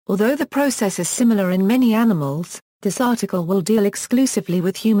Although the process is similar in many animals, this article will deal exclusively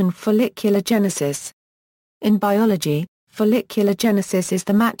with human folliculogenesis. In biology, folliculogenesis is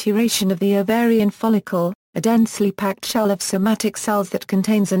the maturation of the ovarian follicle, a densely packed shell of somatic cells that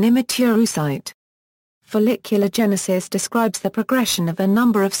contains an immature oocyte. Folliculogenesis describes the progression of a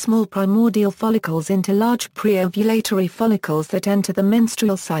number of small primordial follicles into large preovulatory follicles that enter the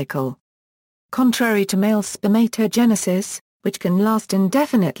menstrual cycle. Contrary to male spermatogenesis, which can last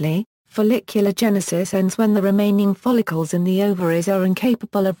indefinitely, folliculogenesis ends when the remaining follicles in the ovaries are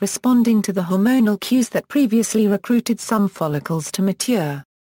incapable of responding to the hormonal cues that previously recruited some follicles to mature.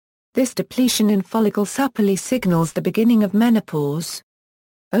 This depletion in follicle supply signals the beginning of menopause.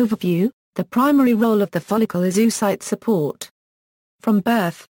 Overview: the primary role of the follicle is oocyte support. From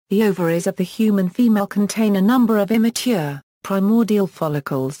birth, the ovaries of the human female contain a number of immature, primordial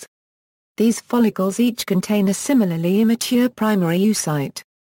follicles. These follicles each contain a similarly immature primary oocyte.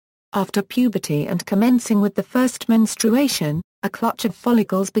 After puberty and commencing with the first menstruation, a clutch of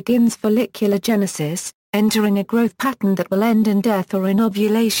follicles begins folliculogenesis, entering a growth pattern that will end in death or in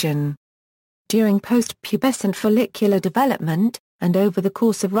ovulation. During post-pubescent follicular development, and over the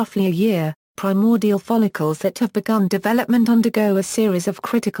course of roughly a year, primordial follicles that have begun development undergo a series of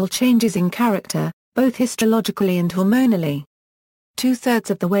critical changes in character, both histologically and hormonally. Two-thirds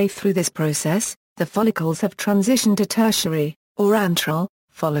of the way through this process, the follicles have transitioned to tertiary, or antral,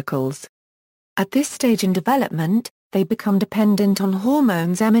 follicles. At this stage in development, they become dependent on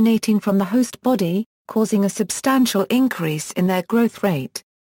hormones emanating from the host body, causing a substantial increase in their growth rate.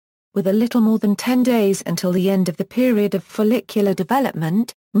 With a little more than 10 days until the end of the period of follicular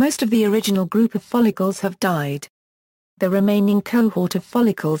development, most of the original group of follicles have died. The remaining cohort of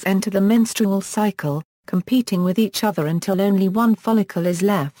follicles enter the menstrual cycle, competing with each other until only one follicle is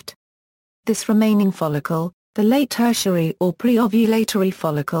left. This remaining follicle, the late tertiary or preovulatory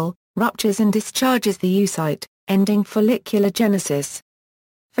follicle, ruptures and discharges the oocyte, ending folliculogenesis.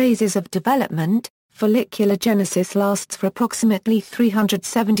 Phases of development: folliculogenesis lasts for approximately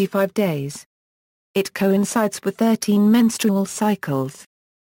 375 days. It coincides with 13 menstrual cycles.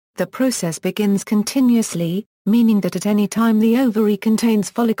 The process begins continuously, meaning that at any time the ovary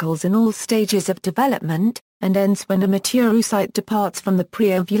contains follicles in all stages of development, and ends when a mature oocyte departs from the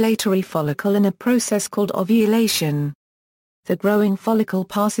preovulatory follicle in a process called ovulation. The growing follicle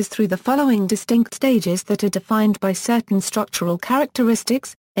passes through the following distinct stages that are defined by certain structural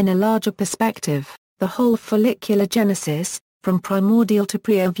characteristics. In a larger perspective, the whole folliculogenesis, from primordial to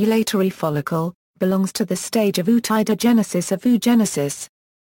preovulatory follicle, belongs to the stage of oocytogenesis of oogenesis.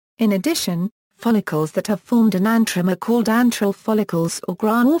 In addition, follicles that have formed an antrum are called antral follicles or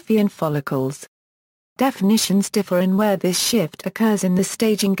Graafian follicles. Definitions differ in where this shift occurs in the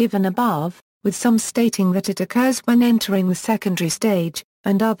staging given above, with some stating that it occurs when entering the secondary stage,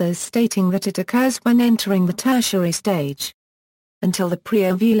 and others stating that it occurs when entering the tertiary stage. Until the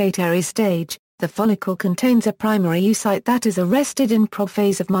preovulatory stage, the follicle contains a primary oocyte that is arrested in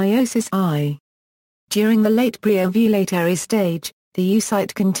prophase of meiosis I. During the late preovulatory stage, the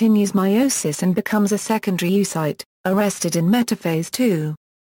oocyte continues meiosis and becomes a secondary oocyte, arrested in metaphase II.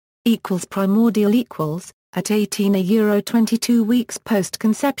 Primordial equals, at 18-22 weeks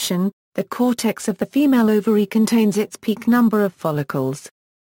post-conception, the cortex of the female ovary contains its peak number of follicles.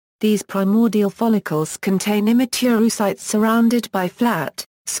 These primordial follicles contain immature oocytes surrounded by flat,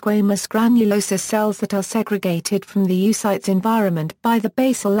 squamous granulosa cells that are segregated from the oocyte's environment by the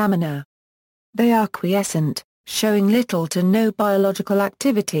basal lamina. They are quiescent, showing little to no biological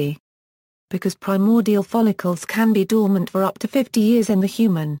activity. Because primordial follicles can be dormant for up to 50 years in the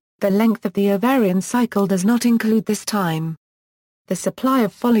human, the length of the ovarian cycle does not include this time. The supply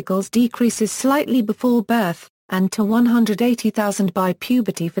of follicles decreases slightly before birth, and to 180,000 by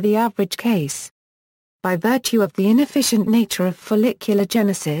puberty for the average case. By virtue of the inefficient nature of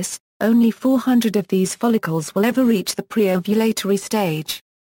folliculogenesis, only 400 of these follicles will ever reach the preovulatory stage.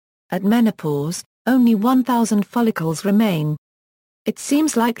 At menopause, only 1,000 follicles remain. It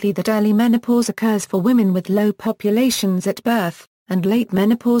seems likely that early menopause occurs for women with low populations at birth, and late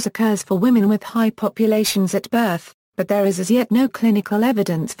menopause occurs for women with high populations at birth, but there is as yet no clinical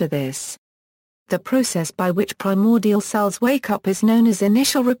evidence for this. The process by which primordial cells wake up is known as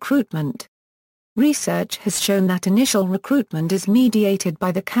initial recruitment. Research has shown that initial recruitment is mediated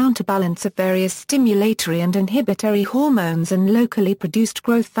by the counterbalance of various stimulatory and inhibitory hormones and locally produced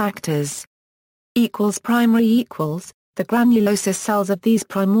growth factors. Primary the granulosa cells of these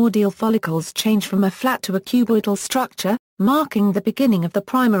primordial follicles change from a flat to a cuboidal structure, marking the beginning of the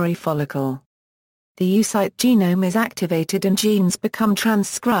primary follicle. The oocyte genome is activated and genes become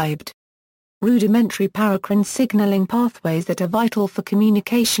transcribed. Rudimentary paracrine signaling pathways that are vital for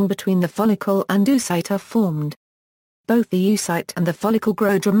communication between the follicle and oocyte are formed. Both the oocyte and the follicle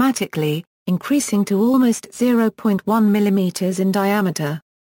grow dramatically, increasing to almost 0.1 mm in diameter.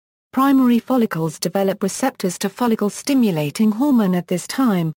 Primary follicles develop receptors to follicle-stimulating hormone at this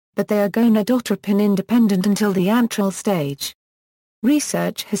time, but they are gonadotropin-independent until the antral stage.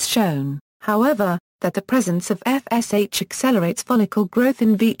 Research has shown, however, that the presence of FSH accelerates follicle growth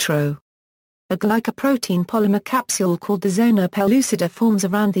in vitro. A glycoprotein polymer capsule called the zona pellucida forms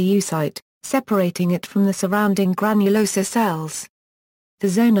around the oocyte, separating it from the surrounding granulosa cells. The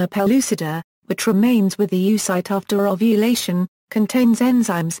zona pellucida, which remains with the oocyte after ovulation, contains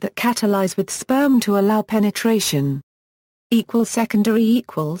enzymes that catalyze with sperm to allow penetration. Secondary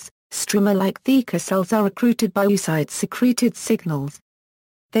stroma-like theca cells are recruited by oocyte-secreted signals.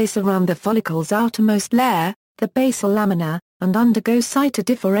 They surround the follicle's outermost layer, the basal lamina, and undergo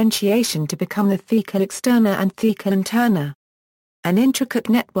cytodifferentiation to become the theca externa and theca interna. An intricate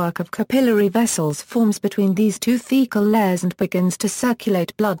network of capillary vessels forms between these two thecal layers and begins to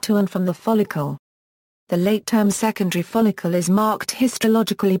circulate blood to and from the follicle. The late-term secondary follicle is marked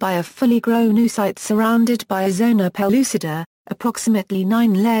histologically by a fully grown oocyte surrounded by a zona pellucida, approximately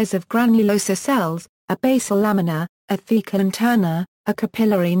 9 layers of granulosa cells, a basal lamina, a theca interna, a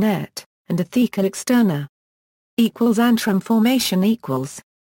capillary net, and a theca externa. Antrum formation equals.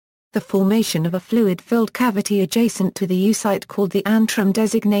 The formation of a fluid-filled cavity adjacent to the oocyte called the antrum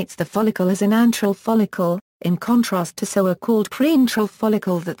designates the follicle as an antral follicle, in contrast to a called preantral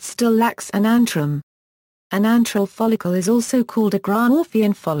follicle that still lacks an antrum. An antral follicle is also called a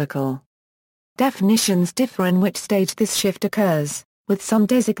Graafian follicle. Definitions differ in which stage this shift occurs, with some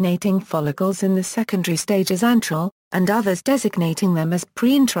designating follicles in the secondary stage as antral, and others designating them as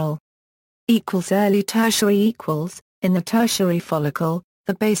preantral. Early tertiary in the tertiary follicle,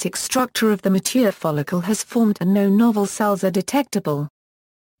 the basic structure of the mature follicle has formed and no novel cells are detectable.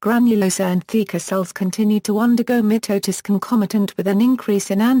 Granulosa and theca cells continue to undergo mitosis concomitant with an increase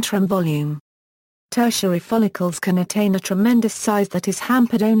in antrum volume. Tertiary follicles can attain a tremendous size that is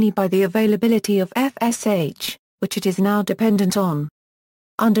hampered only by the availability of FSH, which it is now dependent on.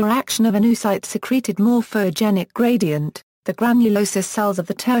 Under action of an oocyte-secreted morphogenic gradient, the granulosa cells of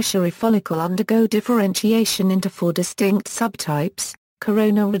the tertiary follicle undergo differentiation into 4 distinct subtypes: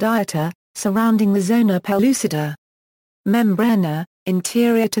 corona radiata, surrounding the zona pellucida; membrana,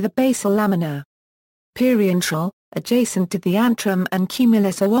 interior to the basal lamina; periantral, adjacent to the antrum; and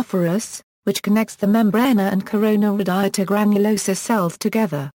cumulus oophorus, which connects the membrana and corona radiata granulosa cells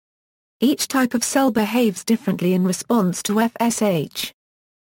together. Each type of cell behaves differently in response to FSH.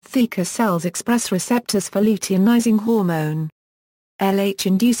 Theca cells express receptors for luteinizing hormone. LH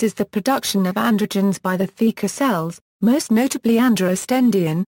induces the production of androgens by the theca cells, most notably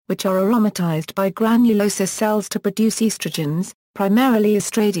androstenedione, which are aromatized by granulosa cells to produce estrogens, primarily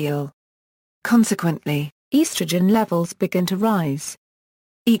estradiol. Consequently, estrogen levels begin to rise.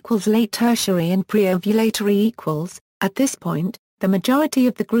 Late tertiary and preovulatory at this point, the majority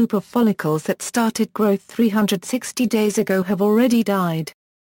of the group of follicles that started growth 360 days ago have already died.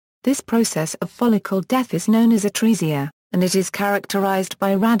 This process of follicle death is known as atresia, and it is characterized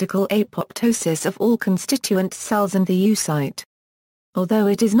by radical apoptosis of all constituent cells in the oocyte. Although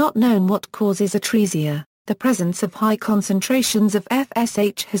it is not known what causes atresia, the presence of high concentrations of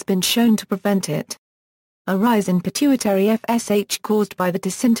FSH has been shown to prevent it. A rise in pituitary FSH caused by the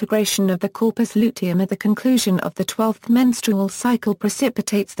disintegration of the corpus luteum at the conclusion of the 12th menstrual cycle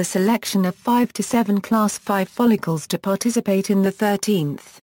precipitates the selection of 5 to 7 class 5 follicles to participate in the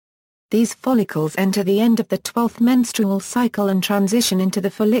 13th. These follicles enter the end of the 12th menstrual cycle and transition into the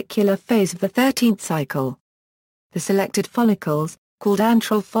follicular phase of the 13th cycle. The selected follicles, called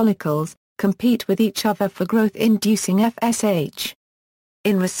antral follicles, compete with each other for growth-inducing FSH.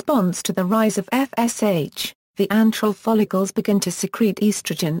 In response to the rise of FSH, the antral follicles begin to secrete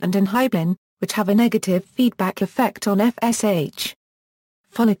estrogen and anhydrin, which have a negative feedback effect on FSH.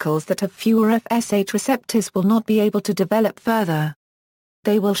 Follicles that have fewer FSH receptors will not be able to develop further.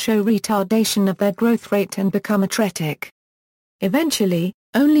 They will show retardation of their growth rate and become atretic. Eventually,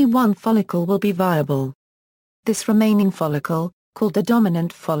 only one follicle will be viable. This remaining follicle, called the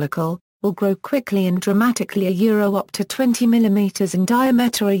dominant follicle, will grow quickly and dramatically up to 20 mm in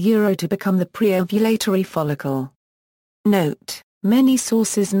diameter to become the preovulatory follicle. Note: many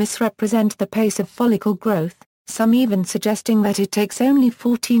sources misrepresent the pace of follicle growth, some even suggesting that it takes only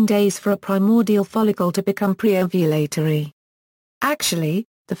 14 days for a primordial follicle to become preovulatory. Actually,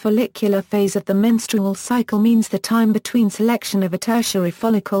 the follicular phase of the menstrual cycle means the time between selection of a tertiary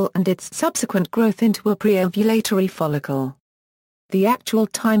follicle and its subsequent growth into a preovulatory follicle. the actual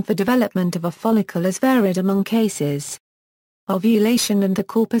time for development of a follicle is varied among cases. Ovulation and the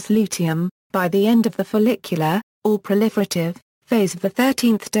corpus luteum, by the end of the follicular, or proliferative, phase of the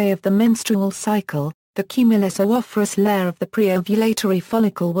 13th day of the menstrual cycle, the cumulus oophorus layer of the preovulatory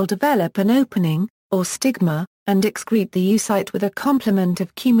follicle will develop an opening, or stigma, and excrete the oocyte with a complement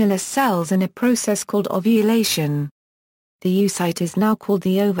of cumulus cells in a process called ovulation. The oocyte is now called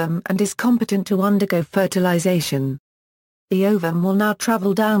the ovum and is competent to undergo fertilization. The ovum will now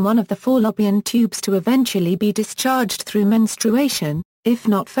travel down one of the fallopian tubes to eventually be discharged through menstruation, if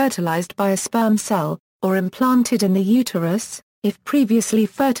not fertilized by a sperm cell, or implanted in the uterus, if previously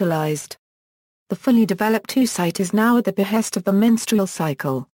fertilized. The fully developed oocyte is now at the behest of the menstrual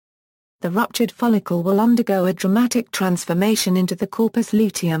cycle. The ruptured follicle will undergo a dramatic transformation into the corpus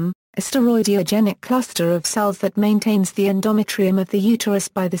luteum, a steroideogenic cluster of cells that maintains the endometrium of the uterus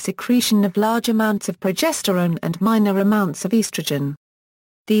by the secretion of large amounts of progesterone and minor amounts of estrogen.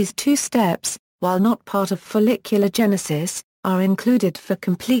 These two steps, while not part of folliculogenesis, are included for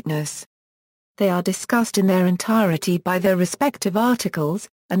completeness. They are discussed in their entirety by their respective articles,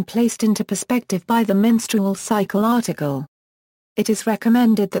 and placed into perspective by the menstrual cycle article. It is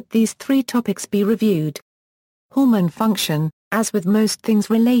recommended that these three topics be reviewed. Hormone function. As with most things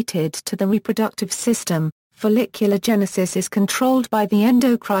related to the reproductive system, folliculogenesis is controlled by the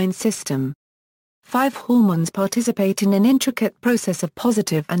endocrine system. 5 hormones participate in an intricate process of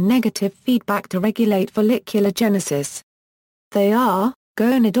positive and negative feedback to regulate folliculogenesis. They are,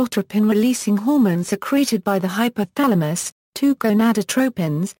 gonadotropin-releasing hormone secreted by the hypothalamus, 2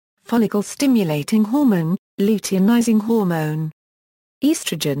 gonadotropins, follicle-stimulating hormone, luteinizing hormone.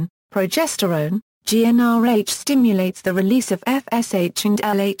 Estrogen, progesterone, GnRH stimulates the release of FSH and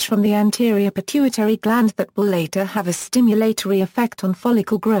LH from the anterior pituitary gland that will later have a stimulatory effect on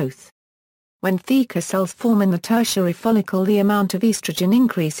follicle growth. When theca cells form in the tertiary follicle, the amount of estrogen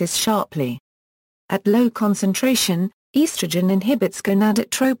increases sharply. At low concentration, estrogen inhibits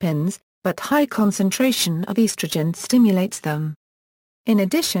gonadotropins, but high concentration of estrogen stimulates them. In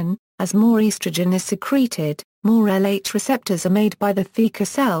addition, as more estrogen is secreted, more LH receptors are made by the theca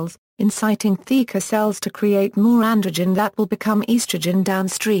cells, inciting theca cells to create more androgen that will become estrogen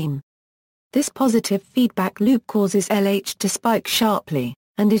downstream. This positive feedback loop causes LH to spike sharply,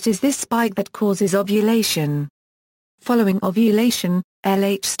 and it is this spike that causes ovulation. Following ovulation,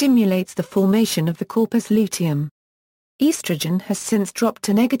 LH stimulates the formation of the corpus luteum. Estrogen has since dropped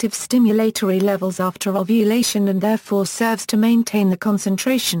to negative stimulatory levels after ovulation and therefore serves to maintain the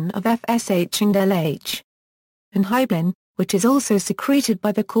concentration of FSH and LH. Anhydrin, which is also secreted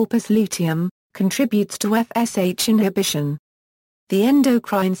by the corpus luteum, contributes to FSH inhibition. The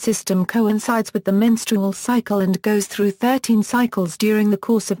endocrine system coincides with the menstrual cycle and goes through 13 cycles during the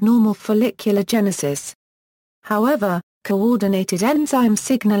course of normal folliculogenesis. However, coordinated enzyme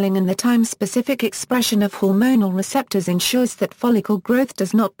signaling and the time-specific expression of hormonal receptors ensures that follicle growth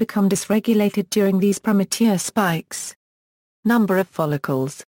does not become dysregulated during these premature spikes. Number of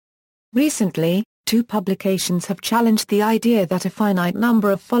follicles. Recently, 2 publications have challenged the idea that a finite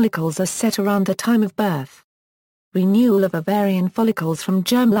number of follicles are set around the time of birth. Renewal of ovarian follicles from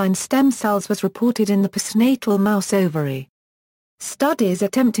germline stem cells was reported in the postnatal mouse ovary. Studies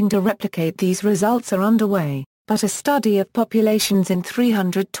attempting to replicate these results are underway, but a study of populations in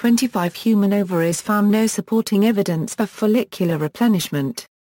 325 human ovaries found no supporting evidence for follicular replenishment.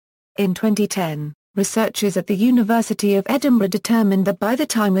 In 2010, researchers at the University of Edinburgh determined that by the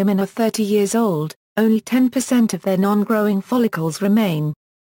time women are 30 years old, only 10% of their non-growing follicles remain.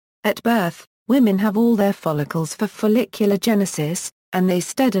 At birth, women have all their follicles for folliculogenesis, and they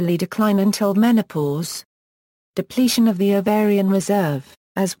steadily decline until menopause. Depletion of the ovarian reserve.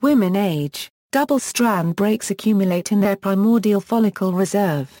 As women age, double-strand breaks accumulate in their primordial follicle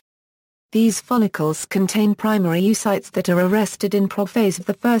reserve. These follicles contain primary oocytes that are arrested in prophase of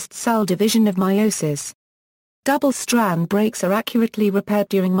the first cell division of meiosis. Double-strand breaks are accurately repaired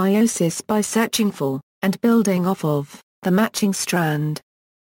during meiosis by searching for, and building off of, the matching strand.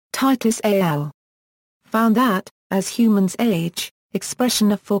 Titus al. found that, as humans age,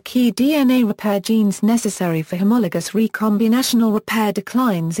 expression of 4 key DNA repair genes necessary for homologous recombinational repair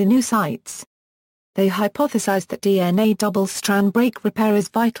declines in oocytes. They hypothesized that DNA double-strand break repair is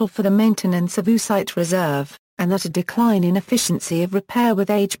vital for the maintenance of oocyte reserve, and that a decline in efficiency of repair with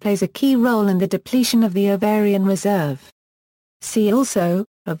age plays a key role in the depletion of the ovarian reserve. See also,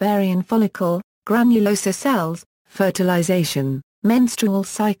 ovarian follicle, granulosa cells, fertilization, menstrual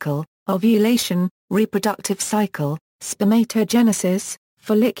cycle, ovulation, reproductive cycle, spermatogenesis,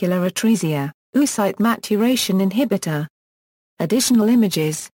 follicular atresia, oocyte maturation inhibitor. Additional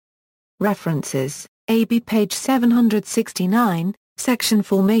images. References: AB page 769, Section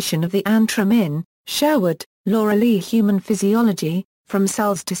Formation of the antrum in, Sherwood, Laura Lee Human Physiology, From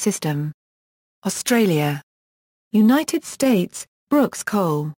Cells to System. Australia. United States, Brooks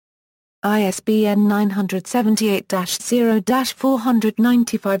Cole. ISBN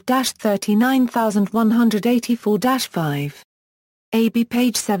 978-0-495-39184-5. AB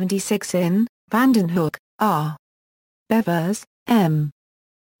page 76 in, Vandenhoek, R. Bevers, M.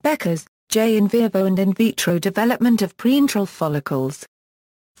 Beckers, J. In vivo and in vitro development of preintral follicles.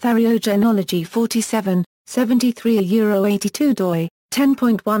 Theriogenology 47, 73 €82 doi,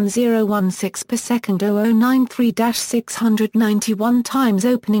 10.1016 per second 0093-691 times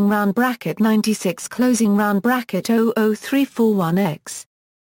opening round bracket 96 closing round bracket 00341x.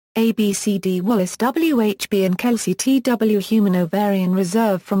 ABCD Wallace WHB and Kelsey TW Human Ovarian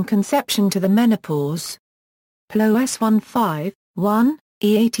Reserve from Conception to the Menopause. PLO S15, 1,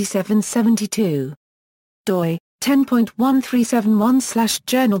 E8772. doi,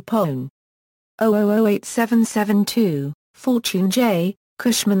 10.1371/Journal Pone. 00087772, Fortune J.,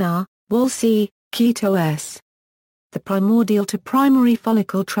 Cushman R., Wolsey, Keto S. The Primordial to Primary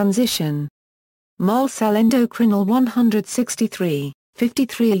Follicle Transition. Mole Cell Endocrinal 163,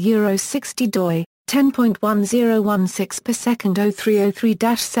 53 €60 doi, 10.1016 per second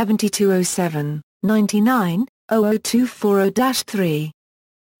 0303-7207, 99, 00240-3.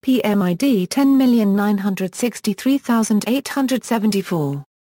 PMID 10,963,874.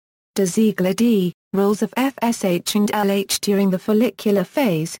 De Ziegler D., Roles of FSH and LH during the follicular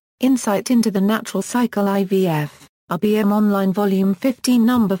phase, Insight into the Natural Cycle IVF, RBM Online Volume 15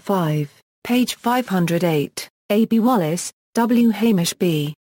 No. 5, page 508, A. B. Wallace, W. Hamish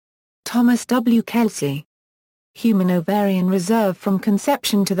B. Thomas W. Kelsey. Human Ovarian Reserve from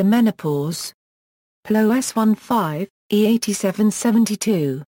Conception to the Menopause. PLO S15,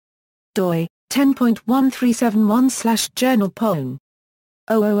 E8772. doi, 10.1371/Journal Pone.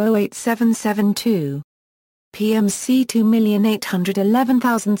 00087772. PMC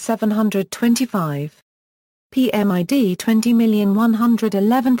 2,811,725. PMID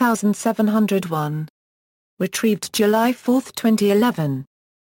 20,111,701. Retrieved July 4, 2011.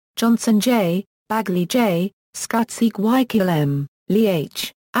 Johnson J., Bagley J., Skutzig Wykiel M., Lee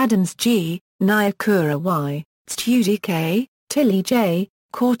H., Adams G., Nyakura Y., Studi K., Tilly J.,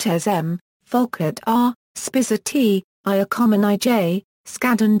 Cortez M., Folkert R., Spitzer T., Iacommon I. J.,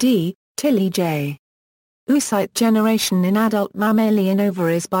 Scadden D., Tilly J. Oocyte generation in adult mammalian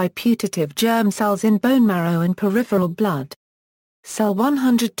ovaries by putative germ cells in bone marrow and peripheral blood. Cell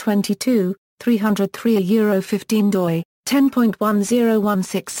 122, 303 €15 doi,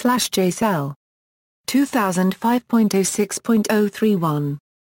 10.1016/J cell. 2005.06.031.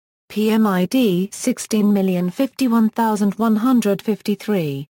 PMID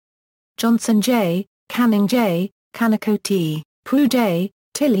 16,051,153. Johnson J., Canning J., Kaneko T., Prue J.,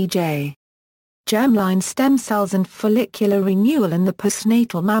 Tilly J. Germline stem cells and follicular renewal in the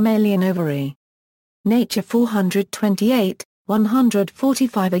postnatal mammalian ovary. Nature 428,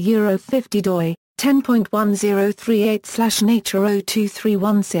 145 €50 doi, 10.1038/Nature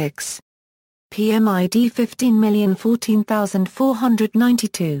 02316. PMID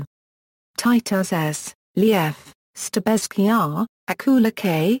 15,014,492. Titus S., Lee F., Stabesky R., Akula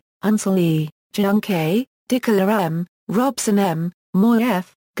K., Unsel E., Jiang K., Dickola M., Robson M., Moy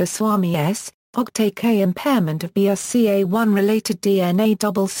F., Goswami S., Octay K. Impairment of BRCA1-related DNA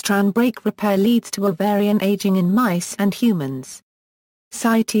double-strand break repair leads to ovarian aging in mice and humans.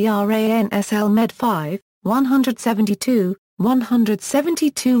 CyTRANSL Med 5, 172,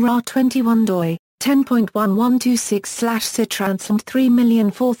 172 Ra 21 doi, 10.1126/Citransled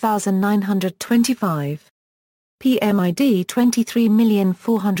 3,004,925. PMID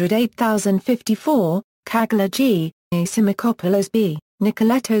 23,408,054, Kagler G., Asimikopoulos B.,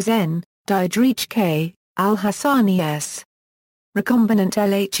 Nicoletos N., Diedrich K., Al-Hassani S. Recombinant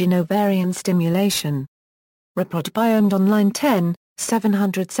LH in ovarian stimulation. Reprodubiome Online 10,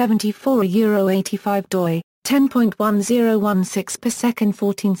 774 €85 doi, 10.1016 per second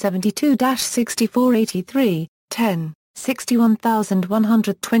 1472-6483, 10,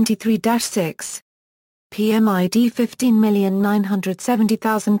 61123-6. PMID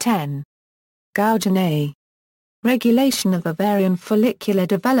 15,970,010. Gougen A. Regulation of ovarian follicular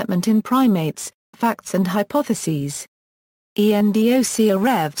development in primates, Facts and Hypotheses. ENDOC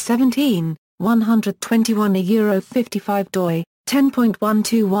Rev 17, 121 €55 doi,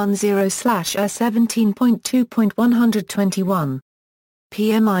 10.1210/17.2.121.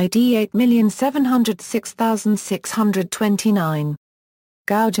 PMID 8,706,629.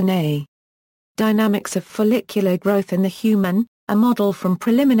 Gougen A. Dynamics of follicular growth in the human, a model from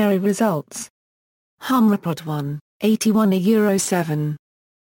preliminary results. Hum Report 1, 81 euro 7.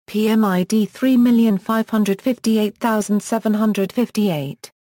 PMID 3,558,758.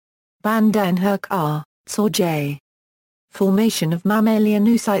 Van den Herk R., Saw J. Formation of mammalian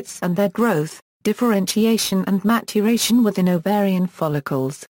oocytes and their growth, differentiation and maturation within ovarian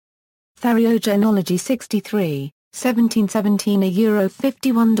follicles. Theriogenology 63, 1717 euro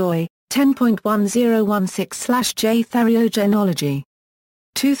 51 doi, 10.1016/J Theriogenology.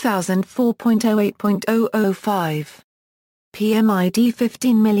 2004.08.005. PMID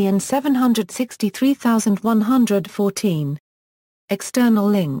 15,763,114. External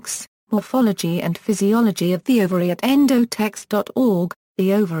links, Morphology and Physiology of the Ovary at endotext.org,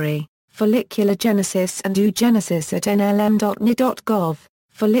 the ovary, folliculogenesis and oogenesis at nlm.ni.gov,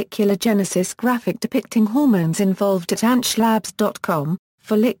 folliculogenesis graphic depicting hormones involved at anchlabs.com,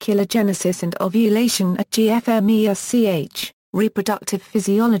 folliculogenesis and ovulation at GFMESCH, reproductive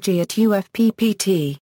physiology at UFPPT.